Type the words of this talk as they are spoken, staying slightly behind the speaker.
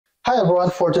Hi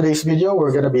everyone, for today's video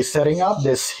we're going to be setting up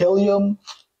this Helium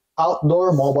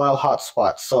outdoor mobile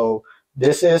hotspot. So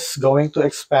this is going to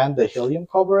expand the Helium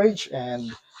coverage,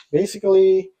 and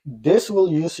basically this will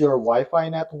use your Wi-Fi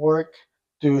network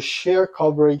to share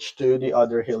coverage to the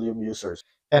other Helium users.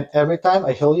 And every time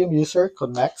a Helium user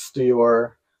connects to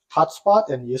your hotspot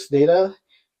and use data,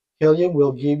 Helium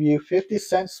will give you 50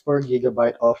 cents per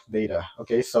gigabyte of data.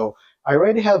 Okay, so I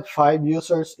already have 5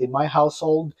 users in my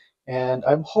household, and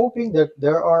I'm hoping that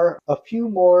there are a few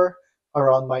more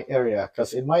around my area,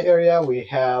 because in my area we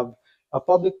have a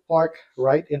public park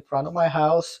right in front of my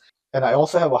house, and I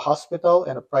also have a hospital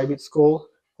and a private school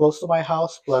close to my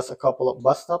house, plus a couple of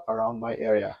bus stops around my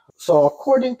area. So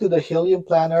according to the Helium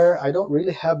planner, I don't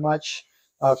really have much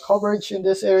coverage in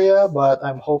this area, but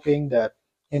I'm hoping that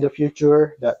in the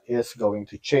future that is going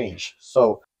to change.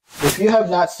 So if you have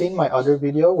not seen my other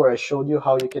video where I showed you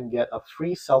how you can get a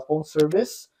free cell phone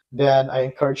service, then I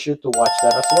encourage you to watch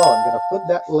that as well. I'm going to put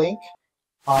that link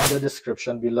on the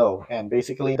description below. And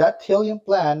basically that Helium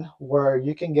plan where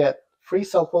you can get free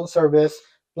cell phone service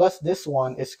plus this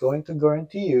one is going to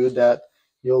guarantee you that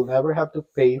you'll never have to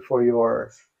pay for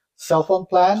your cell phone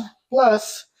plan,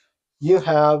 plus you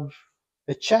have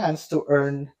a chance to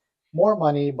earn more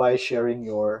money by sharing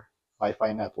your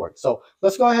Wi-Fi network. So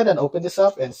let's go ahead and open this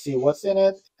up and see what's in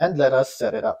it, and let us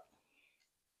set it up.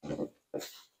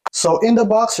 So in the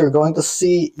box you're going to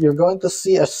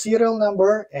see a serial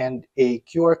number and a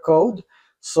QR code.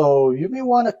 So you may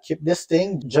want to keep this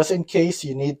thing just in case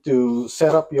you need to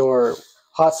set up your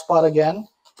hotspot again,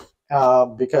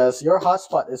 because your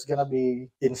hotspot is going to be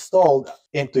installed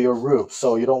into your roof,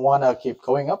 so you don't want to keep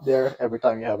going up there every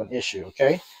time you have an issue.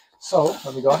 Okay, so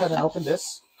let me go ahead and open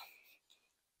this.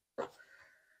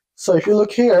 So if you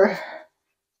look here,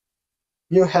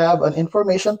 you have an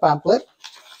information pamphlet.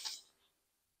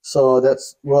 So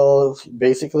that's, well,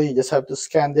 basically you just have to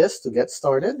scan this to get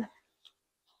started.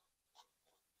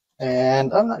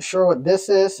 And I'm not sure what this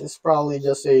is. It's probably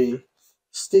just a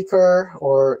sticker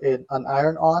or an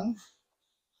iron-on.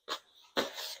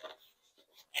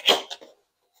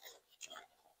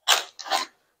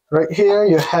 Right here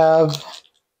you have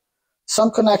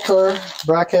some connector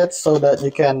brackets so that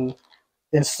you can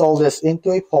install this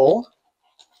into a pole.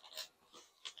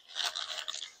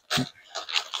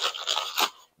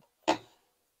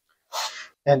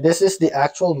 And this is the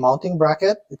actual mounting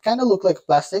bracket. It kind of looks like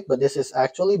plastic, but this is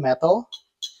actually metal.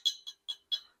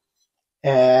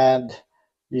 And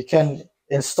you can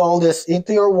install this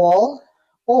into your wall,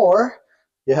 or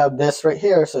you have this right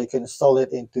here, so you can install it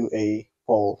into a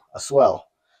pole as well.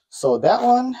 So that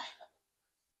one,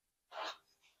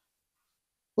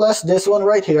 plus this one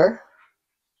right here,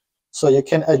 so you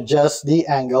can adjust the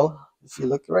angle. If you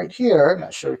look right here,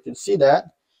 not sure you can see that,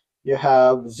 you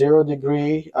have 0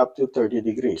 degree up to 30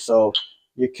 degrees. So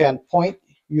you can point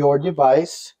your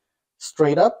device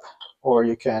straight up, or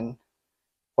you can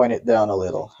point it down a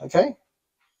little. Okay.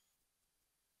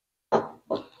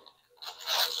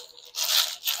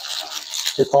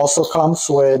 It also comes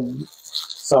with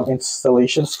some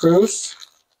installation screws,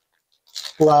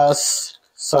 plus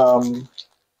some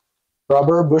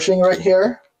rubber bushing right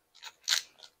here.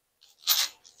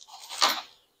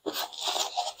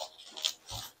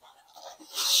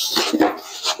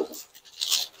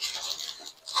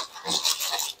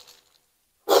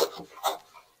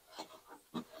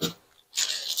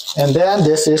 And then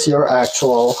this is your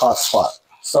actual hotspot.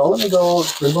 So let me go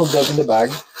remove that in the bag.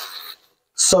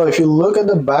 So if you look at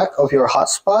the back of your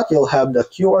hotspot, you'll have the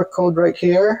QR code right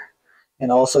here,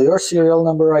 and also your serial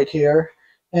number right here.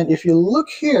 And if you look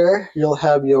here, you'll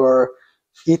have your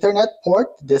Ethernet port.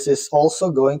 This is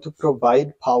also going to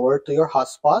provide power to your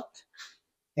hotspot.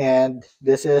 And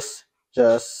this is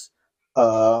just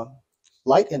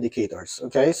light indicators.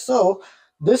 Okay, so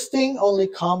this thing only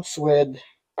comes with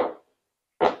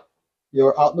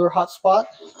your outdoor hotspot,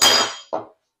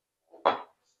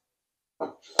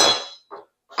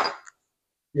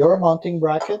 your mounting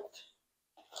bracket,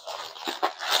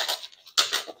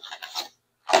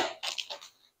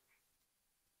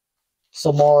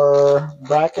 some more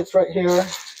brackets right here,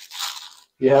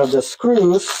 you have the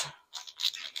screws,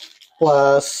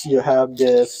 plus you have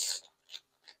this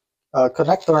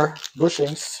connector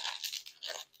bushings,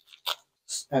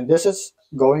 and this is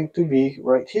going to be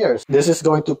right here. This is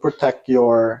going to protect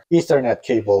your Ethernet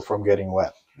cable from getting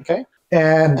wet. Okay,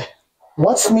 and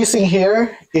what's missing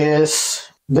here is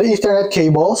the Ethernet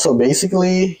cable. So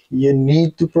basically you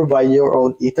need to provide your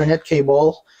own Ethernet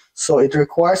cable. So it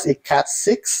requires a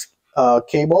Cat6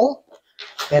 cable,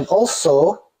 and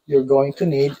also you're going to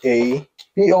need a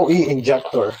PoE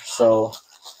injector. So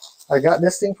I got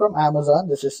this thing from Amazon.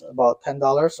 This is about $10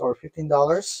 or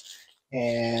 $15,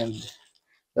 and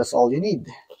that's all you need.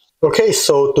 Okay,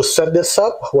 so to set this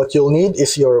up, what you'll need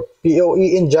is your PoE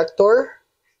injector.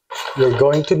 You're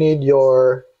going to need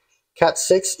your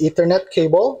Cat6 Ethernet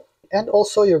cable, and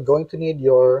also you're going to need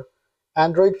your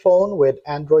Android phone with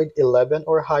Android 11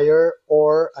 or higher,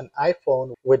 or an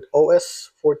iPhone with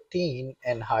OS 14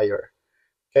 and higher.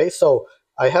 Okay, so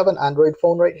I have an Android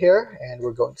phone right here, and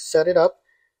we're going to set it up.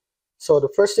 So the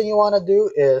first thing you want to do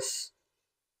is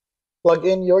plug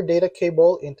in your data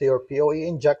cable into your PoE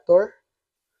injector.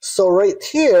 So right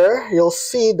here, you'll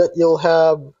see that you'll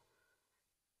have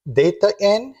data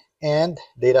in and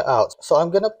data out. So I'm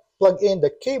going to plug in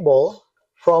the cable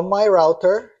from my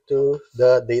router to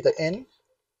the data in.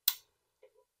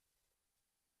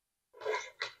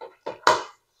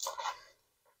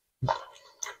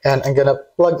 And I'm going to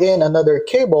plug in another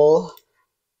cable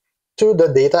to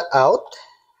the data out.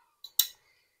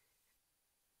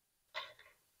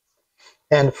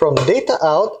 And from data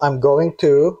out, I'm going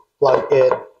to plug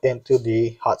it into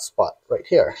the hotspot right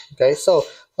here. Okay, so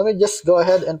let me just go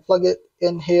ahead and plug it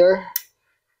in here.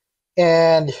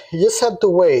 And you just have to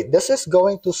wait. This is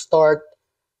going to start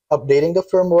updating the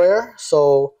firmware.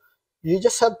 So you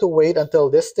just have to wait until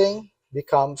this thing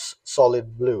becomes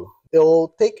solid blue.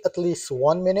 It'll take at least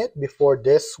 1 minute before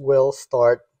this will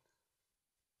start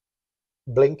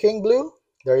blinking blue.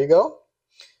 There you go.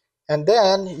 And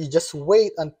then you just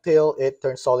wait until it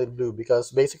turns solid blue, because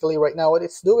basically right now what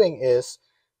it's doing is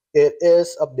it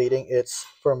is updating its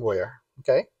firmware.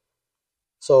 Okay,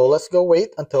 so let's go wait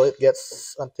until it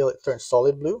turns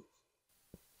solid blue.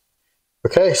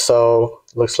 Okay, so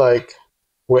looks like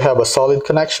we have a solid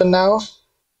connection now.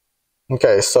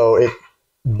 Okay, so it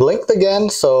blinked again,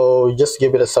 so just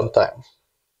give it some time.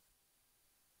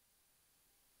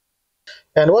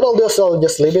 And what I'll do is I'll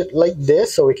just leave it like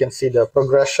this so we can see the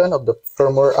progression of the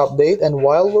firmware update. And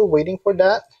while we're waiting for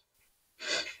that,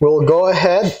 we'll go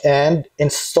ahead and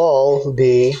install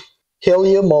the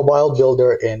Helium mobile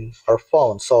builder in our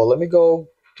phone. So let me go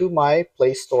to my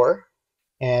Play Store,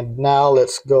 and now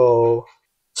let's go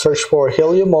search for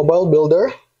Helium mobile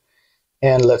builder,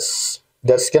 and that's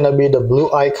gonna be the blue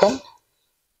icon,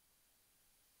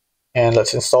 and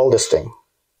let's install this thing.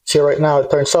 See, right now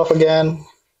it turns off again.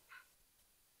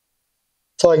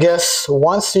 So I guess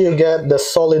once you get the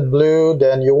solid blue,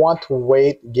 then you want to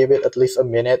wait, give it at least a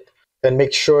minute, and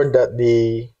make sure that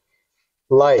the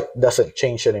light doesn't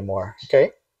change anymore.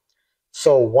 Okay,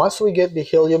 so once we get the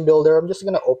Helium builder, I'm just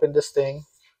gonna open this thing.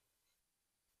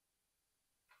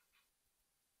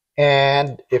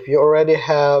 And if you already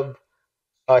have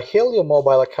a Helium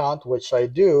mobile account, which I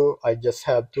do, I just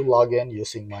have to log in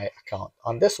using my account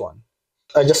on this one.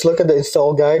 I just look at the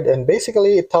install guide, and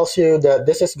basically it tells you that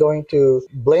this is going to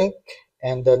blink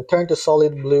and then turn to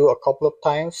solid blue a couple of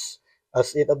times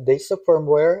as it updates the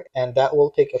firmware, and that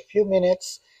will take a few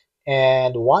minutes.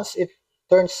 And once it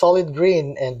turns solid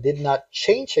green and did not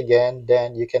change again,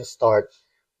 then you can start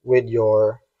with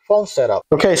your phone setup.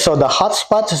 Okay, so the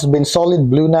hotspot has been solid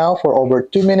blue now for over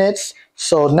 2 minutes.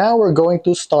 So now we're going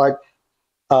to start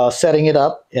setting it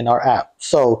up in our app.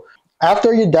 So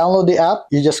after you download the app,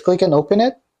 you just click and open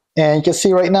it. And you can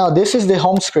see right now, this is the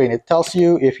home screen. It tells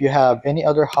you if you have any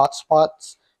other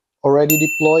hotspots already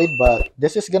deployed, but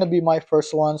this is going to be my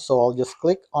first one. So I'll just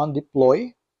click on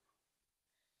deploy.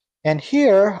 And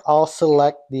here I'll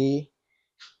select the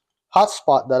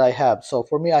hotspot that I have. So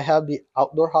for me, I have the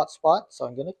outdoor hotspot. So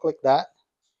I'm going to click that.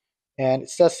 And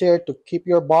it says here to keep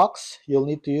your box, you'll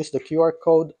need to use the QR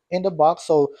code in the box.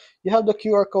 So you have the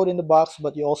QR code in the box,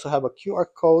 but you also have a QR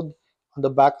code on the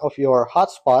back of your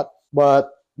hotspot. But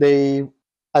they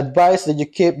advise that you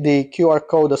keep the QR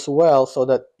code as well, so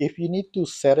that if you need to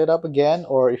set it up again,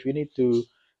 or if you need to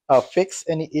fix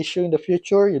any issue in the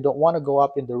future, you don't want to go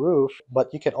up in the roof,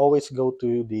 but you can always go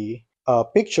to the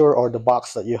picture or the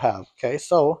box that you have. Okay,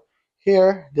 so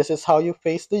here, this is how you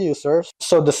face the user.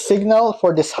 So the signal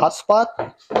for this hotspot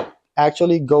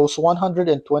actually goes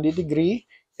 120 degree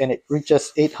and it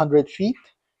reaches 800 feet.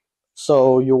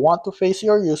 So you want to face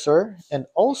your user, and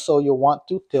also you want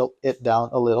to tilt it down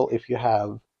a little if you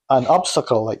have an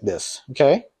obstacle like this.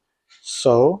 Okay,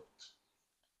 so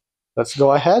let's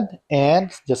go ahead and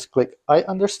just click I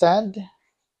understand.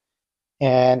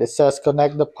 And it says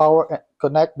connect the powered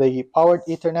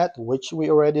Ethernet, which we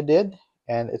already did.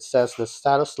 And it says the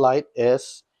status light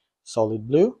is solid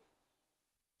blue.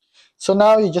 So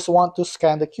now you just want to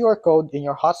scan the QR code in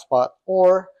your hotspot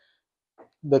or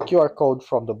the QR code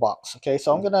from the box. Okay,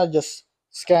 so I'm gonna just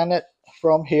scan it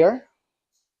from here.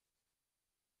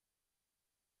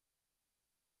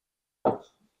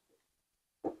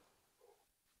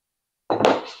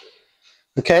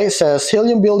 Okay, it says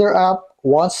Helium Builder app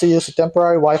wants to use a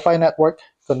temporary Wi-Fi network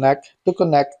connect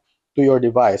to your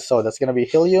device. So that's going to be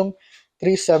Helium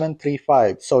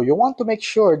 3735. So you want to make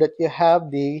sure that you have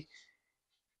the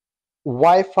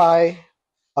Wi-Fi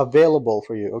available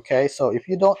for you. Okay, so if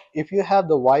you have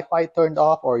the Wi-Fi turned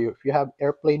off, or if you have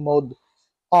airplane mode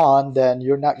on, then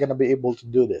you're not going to be able to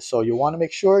do this. So you want to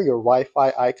make sure your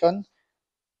Wi-Fi icon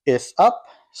is up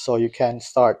so you can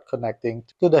start connecting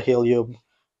to the Helium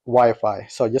Wi-Fi.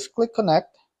 So just click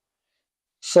connect.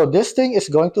 So this thing is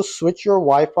going to switch your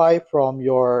Wi-Fi from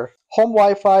your home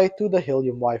Wi-Fi to the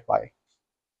Helium Wi-Fi.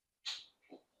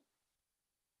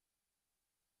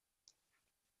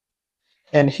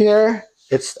 And here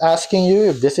it's asking you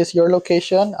if this is your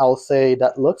location. I'll say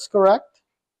that looks correct.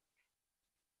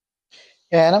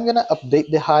 And I'm gonna update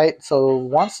the height. So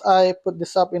once I put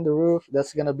this up in the roof,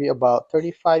 that's gonna be about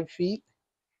 35 feet.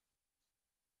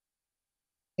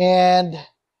 And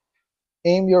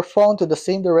aim your phone to the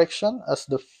same direction as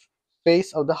the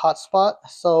face of the hotspot.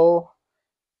 So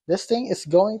this thing is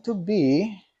going to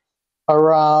be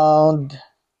around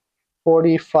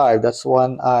 45. That's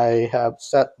when I have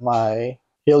set my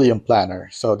Helium planner.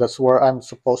 So that's where I'm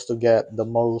supposed to get the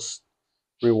most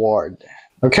reward.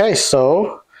 Okay,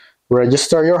 so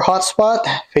register your hotspot.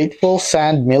 Faithful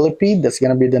Sand Millipede. That's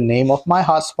going to be the name of my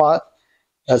hotspot.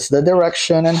 That's the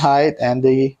direction and height and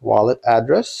the wallet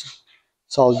address.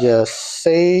 So I'll just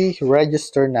say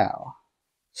register now.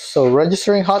 So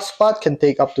registering hotspot can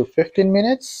take up to 15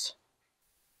 minutes.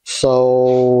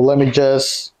 So let me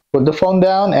just put the phone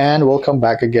down and we'll come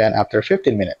back again after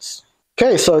 15 minutes.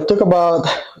 Okay, so it took about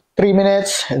 3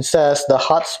 minutes. It says the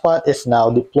hotspot is now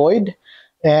deployed.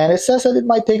 And it says that it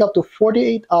might take up to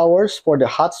 48 hours for the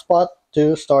hotspot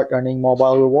to start earning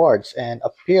mobile rewards and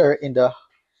appear in the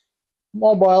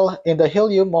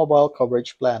Helium mobile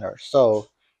coverage planner. So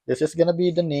this is gonna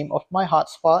be the name of my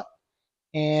hotspot,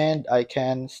 and I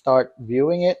can start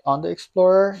viewing it on the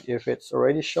Explorer if it's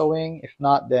already showing. If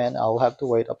not, then I'll have to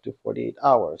wait up to 48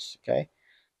 hours. Okay,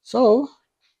 so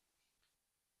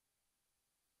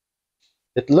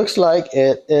it looks like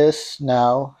it is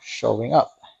now showing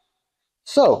up.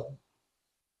 So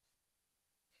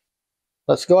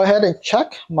let's go ahead and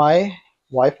check my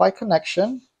Wi-Fi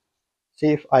connection, see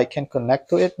if I can connect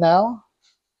to it now.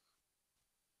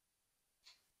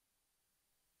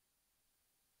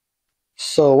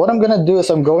 So what I'm gonna do is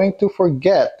I'm going to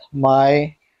forget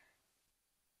my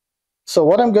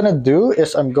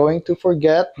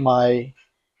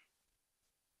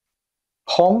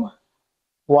home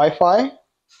Wi-Fi,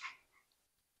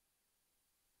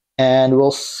 and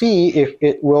we'll see if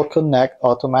it will connect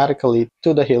automatically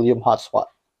to the Helium hotspot.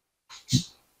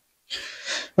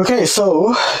 Okay,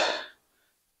 so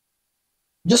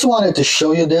just wanted to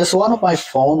show you this. One of my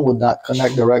phone would not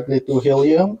connect directly to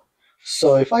Helium.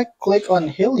 So if I click on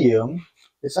Helium,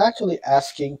 it's actually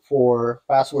asking for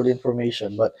password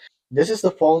information. But this is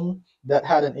the phone that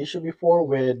had an issue before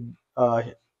with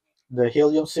the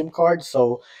Helium SIM card.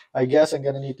 So I guess I'm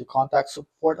going to need to contact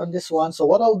support on this one. So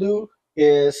what I'll do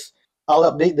is I'll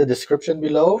update the description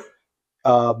below,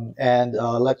 and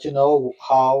let you know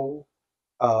how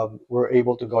we're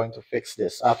able to going to fix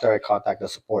this after I contact the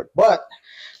support. But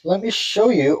let me show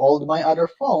you, all my other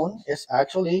phone is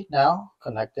actually now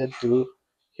connected to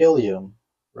Helium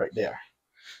right there.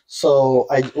 So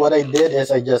what I did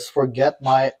is I just forget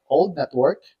my old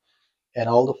network, and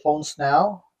all the phones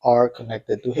now are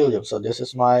connected to Helium. So this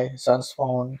is my son's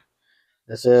phone.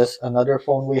 This is another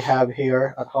phone we have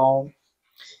here at home,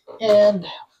 and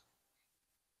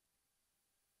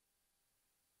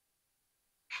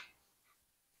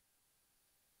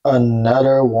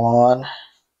another one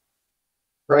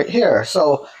right here.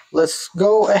 So let's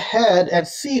go ahead and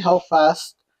see how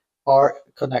fast our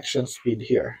connection speed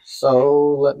here.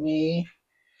 So let me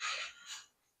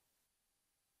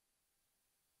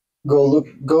go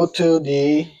to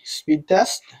the speed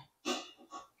test,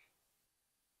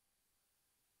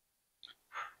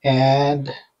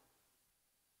 and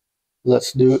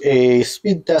let's do a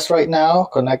speed test right now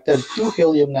connected to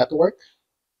Helium network.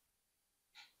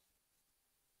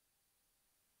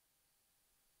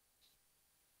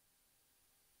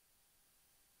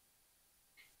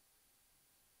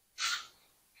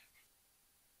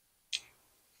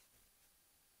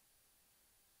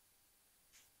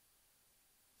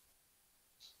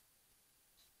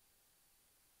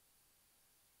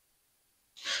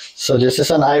 So this is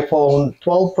an iPhone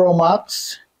 12 Pro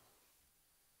Max.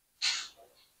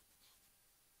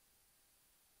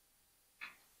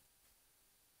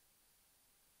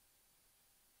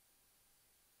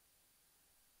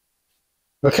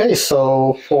 Okay,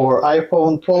 so for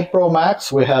iPhone 12 Pro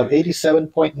Max, we have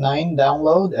 87.9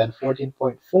 download and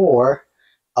 14.4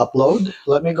 upload.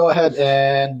 Let me go ahead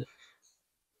and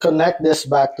connect this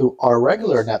back to our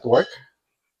regular network.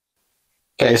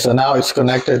 Okay, so now it's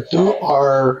connected to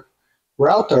our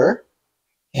router,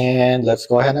 and let's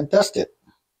go ahead and test it.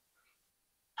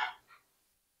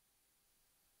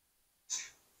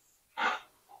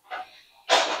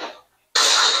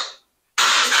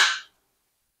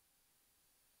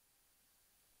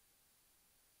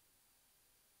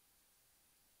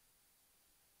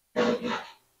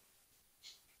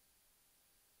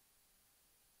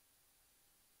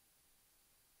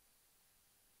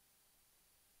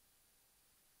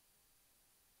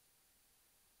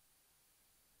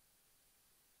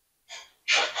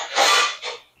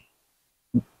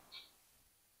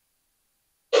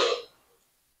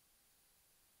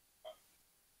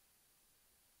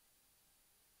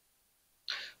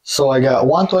 So I got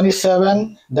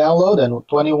 127 download and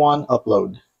 21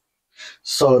 upload.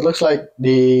 So it looks like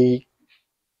the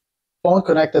phone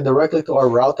connected directly to our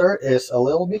router is a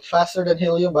little bit faster than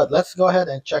Helium, but let's go ahead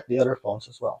and check the other phones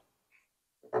as well.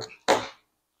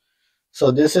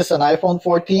 So this is an iPhone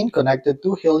 14 connected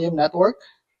to Helium network.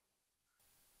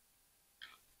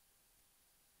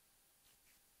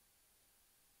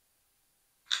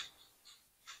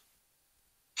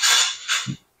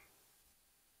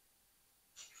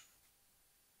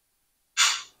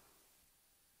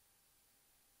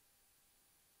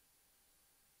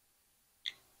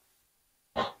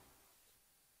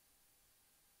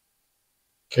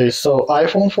 Okay, so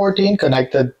iPhone 14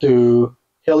 connected to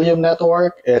Helium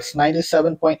network. It's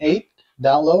 97.8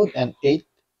 download and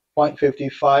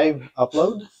 8.55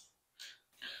 upload.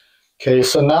 Okay,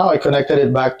 so now I connected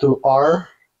it back to our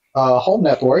home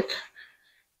network.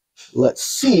 Let's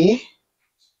see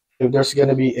if there's going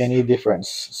to be any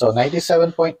difference. So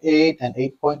 97.8 and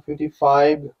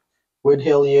 8.55 with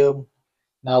Helium.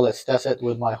 Now let's test it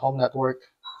with my home network.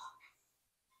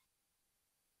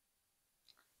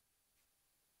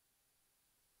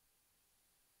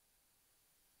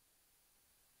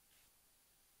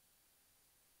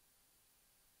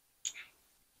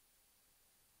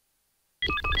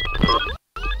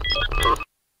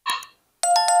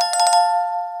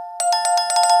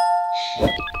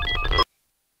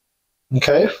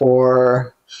 Okay,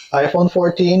 for iPhone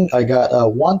 14, I got a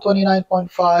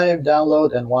 129.5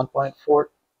 download and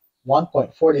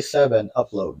 1.47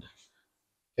 upload.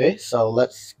 Okay, so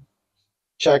let's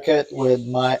check it with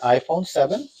my iPhone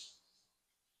 7.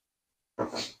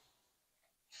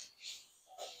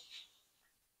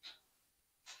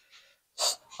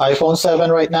 iPhone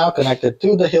 7 right now connected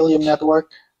to the Helium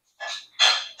network.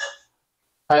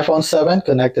 iPhone 7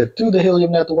 connected to the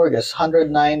Helium network is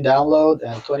 109 download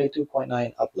and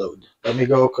 22.9 upload. Let me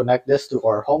go connect this to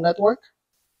our home network.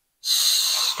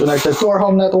 Connected to our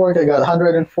home network, I got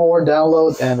 104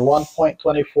 download and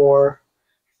 1.24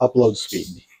 upload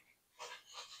speed.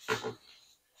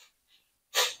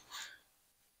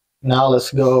 Now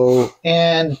let's go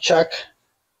and check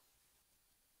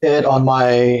it on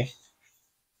my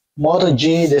Moto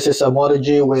G. This is a Moto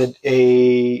G with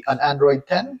an Android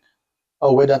 10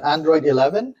 or with an Android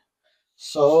 11.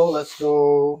 So let's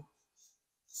go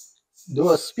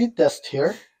do a speed test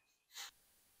here.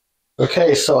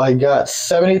 Okay, so I got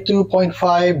 72.5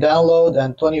 download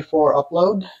and 24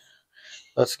 upload.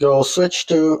 Let's go switch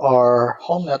to our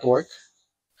home network.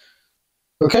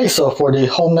 Okay, so for the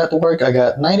home network, I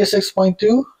got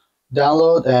 96.2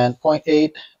 download and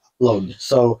 0.8 upload.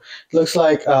 So it looks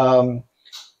like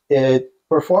it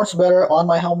performs better on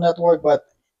my home network, but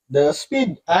the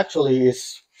speed actually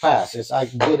is fast. It's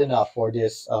like good enough for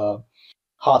this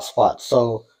hotspot.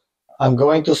 So I'm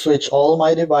going to switch all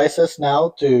my devices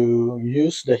now to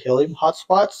use the Helium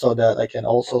hotspot so that I can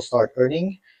also start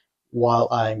earning while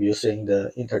I'm using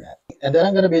the internet. And then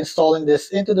I'm going to be installing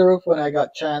this into the roof when I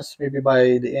got chance, maybe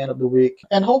by the end of the week.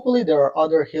 And hopefully there are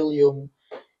other Helium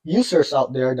users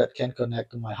out there that can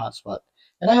connect to my hotspot.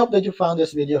 And I hope that you found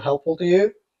this video helpful to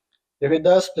you. If it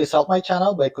does, please help my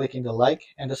channel by clicking the like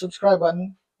and the subscribe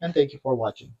button. And thank you for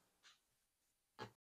watching.